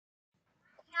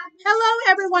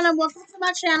Hello, everyone, and welcome to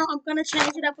my channel. I'm going to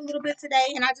change it up a little bit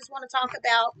today, and I just want to talk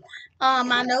about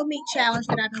my no meat challenge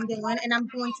that I've been doing. And I'm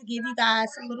going to give you guys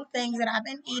some little things that I've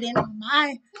been eating on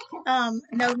my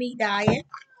no meat diet.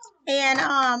 And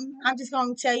I'm just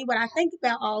going to tell you what I think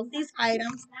about all of these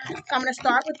items. So I'm going to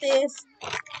start with this.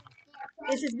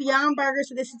 This is Beyond Burger,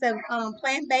 so this is a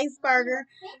plant-based burger.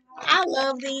 I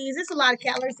love these. There's a lot of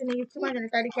calories in these,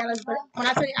 230 calories, but when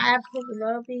I tell you I absolutely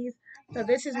love these. So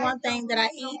this is one thing that I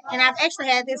eat, and I've actually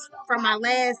had this from my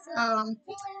last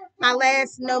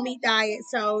no meat diet.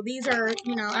 So these are,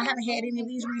 I haven't had any of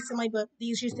these recently, but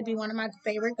these used to be one of my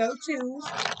favorite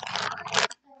go-tos.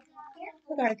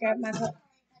 I gotta grab my cup.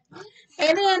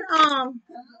 And then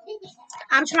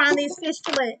I'm trying these fish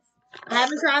fillets. I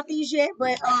haven't tried these yet,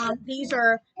 but these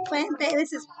are plant-based.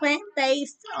 This is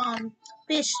plant-based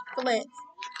fish fillets.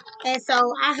 And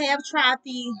so I have tried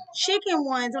the chicken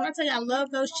ones. When I tell you I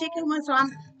love those chicken ones, so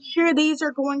I'm sure these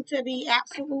are going to be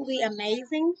absolutely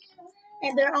amazing.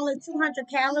 And they're only 200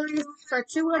 calories for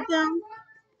two of them.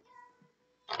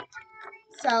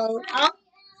 So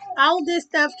all of this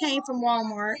stuff came from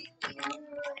Walmart.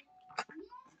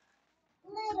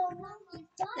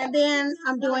 And then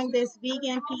I'm doing this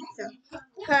vegan pizza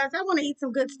because I want to eat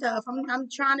some good stuff. I'm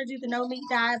trying to do the no meat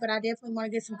diet, but I definitely want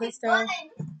to get some good stuff.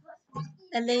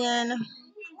 And then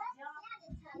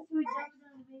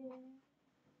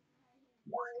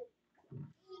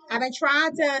I've been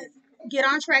trying to get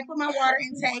on track with my water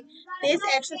intake. This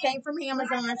actually came from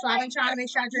Amazon, so I've been trying to make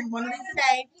sure I drink one of these a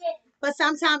day. But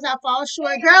sometimes I fall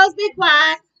short. Girls, be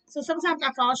quiet. So sometimes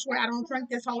I fall short. I don't drink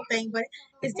this whole thing, but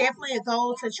it's definitely a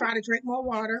goal to try to drink more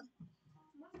water.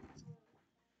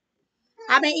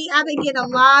 I've been getting a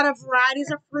lot of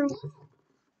varieties of fruit.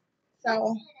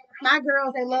 So my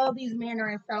girls, they love these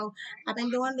mandarins. So I've been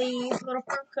doing these little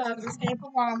fruit cups. This came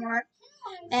from Walmart.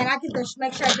 And I get to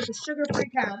make sure I get the sugar-free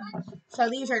kind. So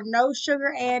these are no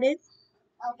sugar added.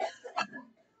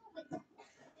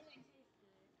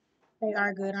 They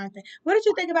are good, aren't they? What did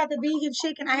you think about the vegan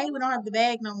chicken? I hate we don't have the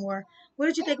bag no more. What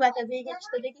did you think about the vegan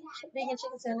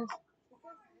chicken tenders?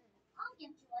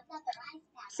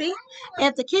 See,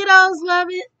 if the kiddos love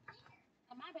it,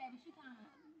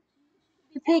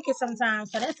 we pick it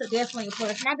sometimes. So that's definitely a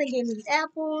plus. And I've been getting these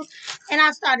apples, and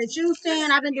I started juicing.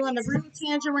 I've been doing the root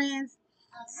tangerines.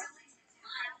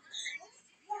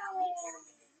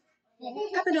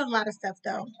 I've been doing a lot of stuff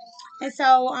though, and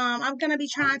so I'm gonna be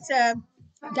trying to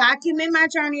document my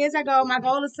journey as I go. My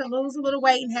goal is to lose a little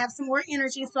weight and have some more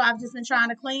energy. So I've just been trying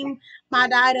to clean my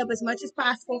diet up as much as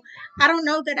possible. I don't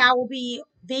know that I will be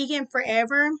vegan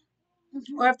forever,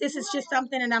 or if this is just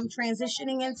something that I'm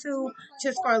transitioning into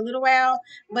just for a little while.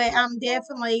 But I'm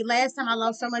definitely, last time I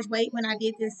lost so much weight when I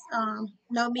did this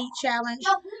no meat challenge.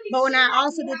 But when I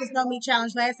also did this no meat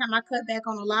challenge last time, I cut back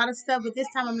on a lot of stuff. But this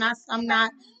time I'm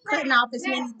not cutting off as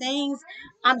many things.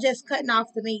 I'm just cutting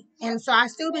off the meat. And so I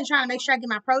still been trying to make sure I get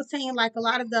my protein. Like a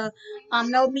lot of the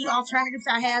no meat alternatives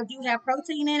I have do have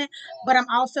protein in it. But I'm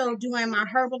also doing my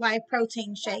Herbalife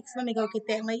protein shakes. Let me go get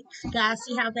that link. You guys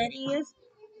see how that is.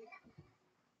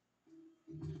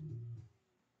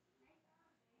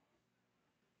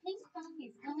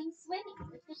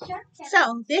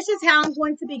 So this is how I'm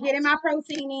going to be getting my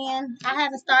protein in. I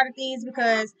haven't started these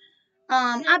because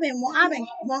I've been wanting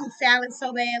salad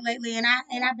so bad lately, and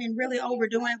I've been really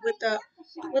overdoing it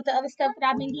with the other stuff that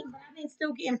I've been getting, but I've been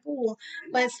still getting full.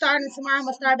 But starting tomorrow, I'm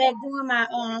gonna start back doing my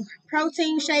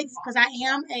protein shakes because I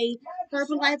am a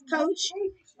Herbalife coach.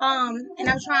 And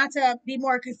I'm trying to be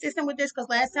more consistent with this because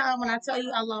last time when I tell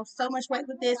you I lost so much weight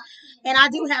with this, and I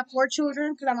do have four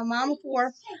children because I'm a mom of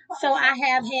four, so I've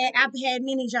had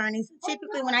many journeys.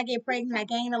 Typically, when I get pregnant, I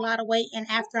gain a lot of weight, and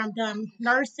after I'm done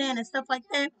nursing and stuff like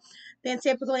that, then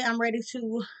typically I'm ready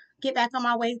to get back on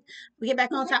my weight, get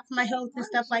back on top of my health and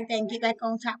stuff like that, and get back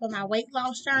on top of my weight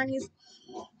loss journeys.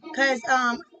 Because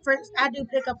first I do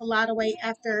pick up a lot of weight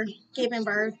after giving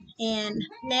birth, and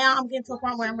now I'm getting to a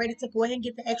point where I'm ready to go ahead and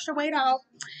get the extra weight off.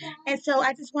 And so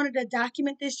I just wanted to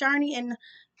document this journey, and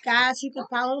guys, you can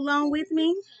follow along with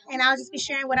me, and I'll just be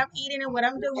sharing what I'm eating and what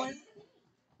I'm doing.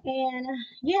 And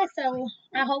yeah, so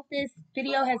I hope this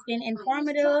video has been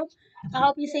informative. I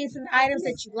hope you've seen some items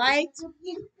that you liked.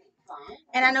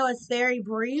 And I know it's very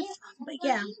brief, but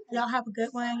yeah, y'all have a good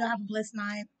one. Y'all have a blessed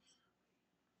night.